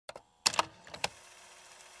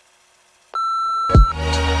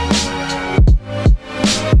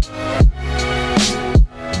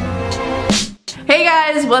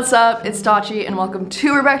what's up? It's Tachi and welcome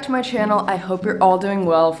or back to my channel. I hope you're all doing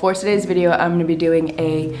well. For today's video, I'm gonna be doing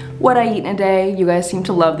a what I eat in a day. You guys seem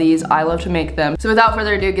to love these. I love to make them. So without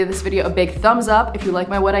further ado, give this video a big thumbs up if you like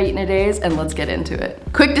my what I eat in a days, and let's get into it.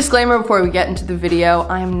 Quick disclaimer before we get into the video.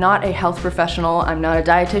 I am not a health professional. I'm not a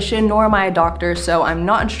dietitian, nor am I a doctor, so I'm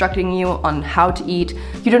not instructing you on how to eat.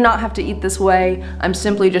 You do not have to eat this way. I'm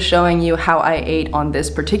simply just showing you how I ate on this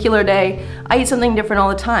particular day. I eat something different all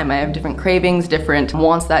the time. I have different cravings, different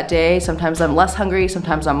wants that day. Sometimes I'm less hungry,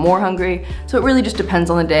 sometimes I'm more hungry. So it really just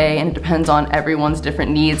depends on the day, and it depends on everyone's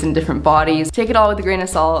different needs and different bodies. Take it all with a grain of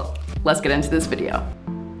salt. Let's get into this video.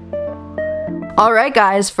 Alright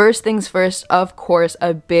guys, first things first, of course,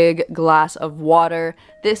 a big glass of water.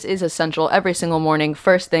 This is essential every single morning,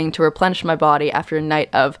 first thing to replenish my body after a night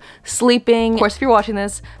of sleeping. Of course, if you're watching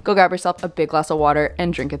this, go grab yourself a big glass of water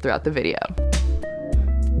and drink it throughout the video.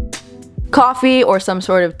 Coffee or some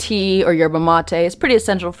sort of tea or yerba mate is pretty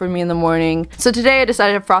essential for me in the morning. So today I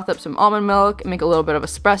decided to froth up some almond milk, make a little bit of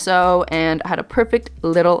espresso, and I had a perfect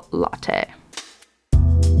little latte.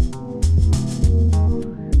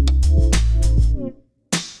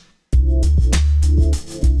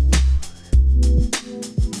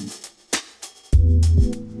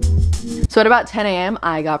 So at about 10 a.m.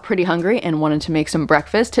 I got pretty hungry and wanted to make some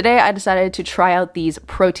breakfast. Today I decided to try out these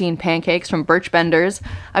protein pancakes from Birch Benders.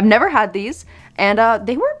 I've never had these, and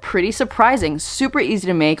they were pretty surprising. Super easy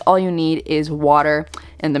to make. All you need is water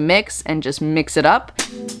and the mix, and just mix it up.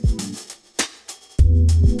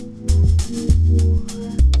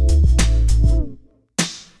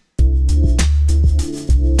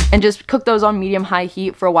 And just cook those on medium-high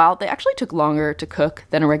heat for a while. They actually took longer to cook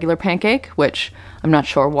than a regular pancake, which I'm not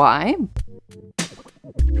sure why.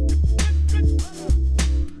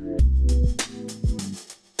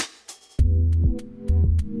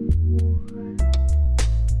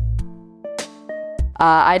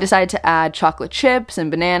 I decided to add chocolate chips and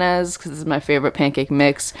bananas because this is my favorite pancake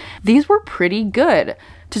mix. These were pretty good.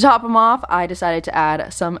 To top them off, I decided to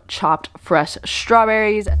add some chopped fresh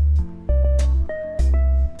strawberries.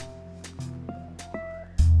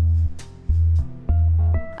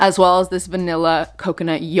 As well as this vanilla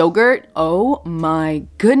coconut yogurt. Oh my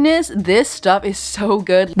goodness, this stuff is so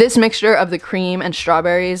good. This mixture of the cream and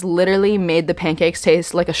strawberries literally made the pancakes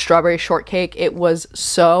taste like a strawberry shortcake. It was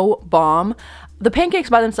so bomb. The pancakes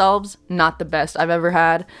by themselves, not the best I've ever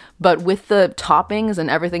had, but with the toppings and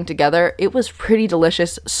everything together, it was pretty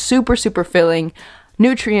delicious, super, super filling,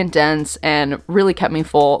 nutrient dense, and really kept me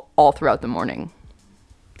full all throughout the morning.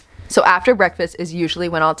 So after breakfast is usually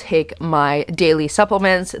when I'll take my daily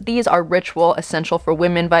supplements. These are Ritual Essential for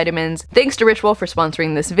Women vitamins. Thanks to Ritual for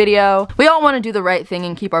sponsoring this video. We all want to do the right thing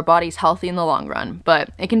and keep our bodies healthy in the long run,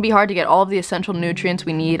 but it can be hard to get all of the essential nutrients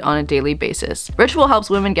we need on a daily basis. Ritual helps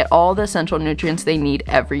women get all the essential nutrients they need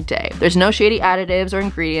every day. There's no shady additives or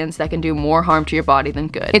ingredients that can do more harm to your body than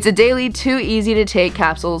good. It's a daily, too easy to take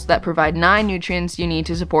capsules that provide 9 nutrients you need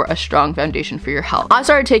to support a strong foundation for your health. I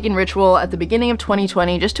started taking Ritual at the beginning of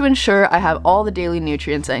 2020 just to ensure I have all the daily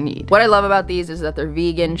nutrients I need. What I love about these is that they're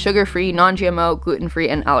vegan, sugar-free, non-GMO, gluten-free,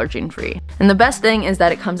 and allergen-free. And the best thing is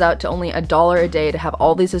that it comes out to only $1 a day to have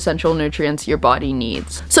all these essential nutrients your body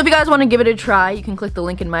needs. So if you guys want to give it a try, you can click the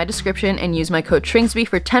link in my description and use my code Ringsby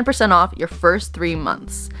for 10% off your first 3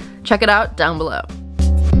 months. Check it out down below.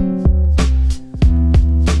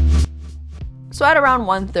 So at around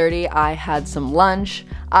 1:30, I had some lunch.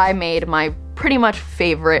 I made my pretty much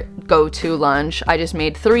favorite go-to lunch. I just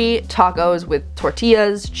made 3 tacos with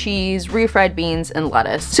tortillas, cheese, refried beans, and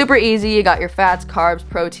lettuce. Super easy. You got your fats, carbs,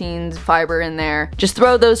 proteins, fiber in there. Just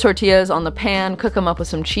throw those tortillas on the pan, cook them up with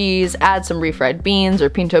some cheese, add some refried beans or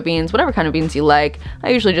pinto beans, whatever kind of beans you like.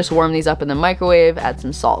 I usually just warm these up in the microwave, add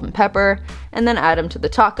some salt and pepper, and then add them to the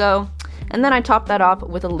taco. And then I top that off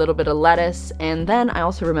with a little bit of lettuce, and then I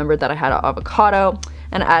also remembered that I had an avocado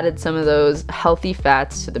and added some of those healthy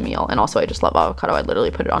fats to the meal. And also I just love avocado. I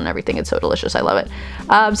literally put it on everything. It's so delicious. I love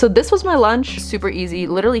it. So this was my lunch. Super easy.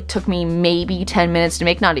 Literally took me maybe 10 minutes to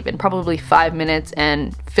make, not even, probably 5 minutes,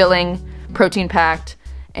 and filling, protein packed,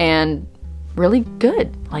 and really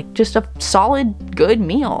good. Like just a solid, good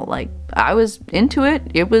meal. Like I was into it.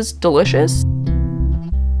 It was delicious.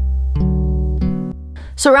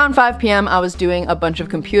 So around 5 p.m. I was doing a bunch of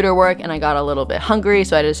computer work and I got a little bit hungry,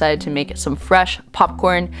 so I decided to make some fresh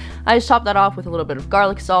popcorn. I just topped that off with a little bit of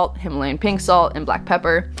garlic salt, Himalayan pink salt, and black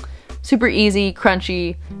pepper. Super easy,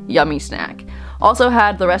 crunchy, yummy snack. Also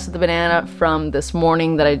had the rest of the banana from this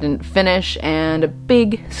morning that I didn't finish, and a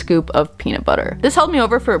big scoop of peanut butter. This held me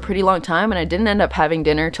over for a pretty long time and I didn't end up having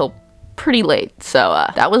dinner till pretty late, so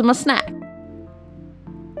that was my snack.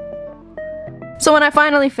 So So when I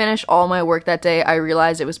finally finished all my work that day, I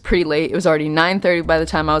realized it was pretty late. It was already 9:30 by the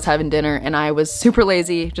time I was having dinner, and I was super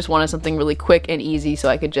lazy, just wanted something really quick and easy so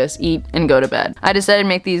I could just eat and go to bed. I decided to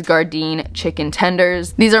make these Gardein chicken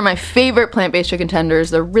tenders. These are my favorite plant-based chicken tenders.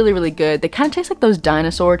 They're really, really good. They kind of taste like those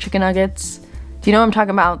dinosaur chicken nuggets. Do you know what I'm talking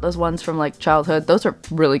about? Those ones from like childhood. Those are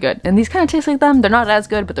really good. And these kind of taste like them. They're not as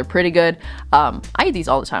good, but they're pretty good. I eat these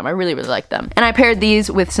all the time. I really, really like them. And I paired these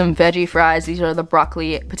with some veggie fries. These are the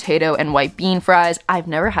broccoli, potato, and white bean fries. I've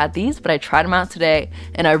never had these, but I tried them out today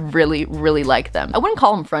and I really, really like them. I wouldn't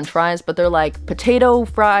call them French fries, but they're like potato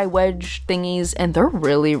fry wedge thingies, and they're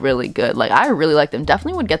really, really good. Like, I really like them.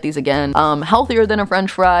 Definitely would get these again. Healthier than a French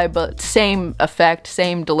fry, but same effect,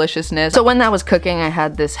 same deliciousness. So when that was cooking, I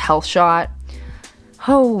had this health shot.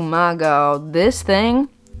 Oh my god, this thing,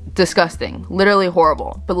 disgusting, literally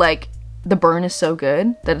horrible, but like the burn is so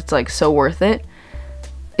good that it's like so worth it.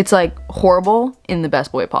 It's like horrible in the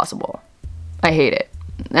best way possible. I hate it,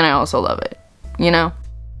 and I also love it, you know?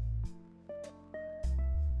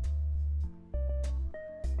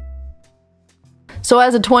 So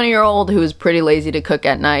as a 20-year-old who is pretty lazy to cook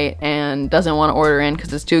at night and doesn't want to order in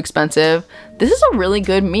because it's too expensive, this is a really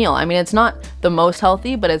good meal. I mean, it's not the most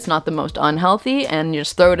healthy, but it's not the most unhealthy, and you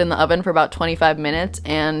just throw it in the oven for about 25 minutes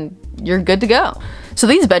and you're good to go. So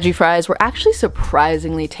these veggie fries were actually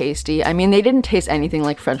surprisingly tasty. I mean, they didn't taste anything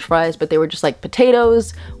like French fries, but they were just like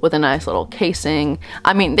potatoes with a nice little casing.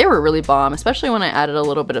 I mean, they were really bomb, especially when I added a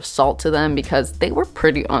little bit of salt to them because they were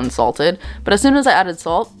pretty unsalted. But as soon as I added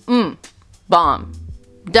salt, bomb.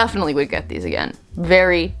 Definitely would get these again.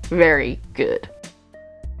 Very, very good.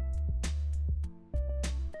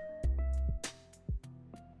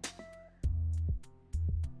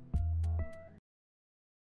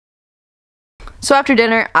 So after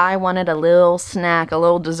dinner, I wanted a little snack, a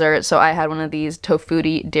little dessert, so I had one of these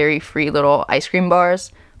Tofutti dairy-free little ice cream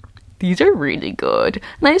bars. These are really good.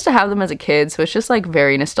 And I used to have them as a kid, so it's just like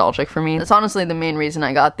very nostalgic for me. That's honestly the main reason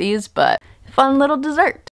I got these, but fun little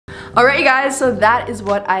dessert. Alright you guys, so that is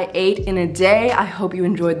what I ate in a day. I hope you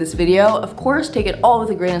enjoyed this video. Of course, take it all with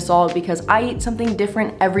a grain of salt because I eat something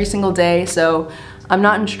different every single day, so I'm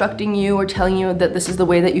not instructing you or telling you that this is the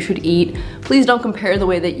way that you should eat. Please don't compare the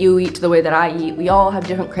way that you eat to the way that I eat. We all have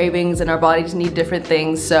different cravings and our bodies need different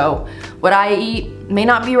things, so what I eat may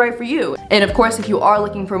not be right for you. And of course, if you are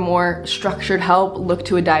looking for more structured help, look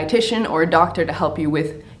to a dietitian or a doctor to help you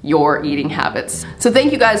with your eating habits. So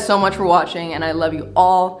thank you guys so much for watching, and I love you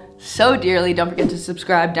all so dearly. Don't forget to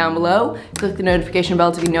subscribe down below. Click the notification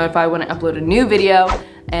bell to be notified when I upload a new video,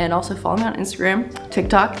 and also follow me on Instagram,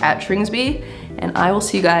 TikTok at Ringsby, and I will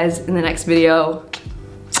see you guys in the next video.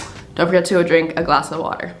 Don't forget to go drink a glass of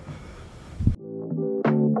water.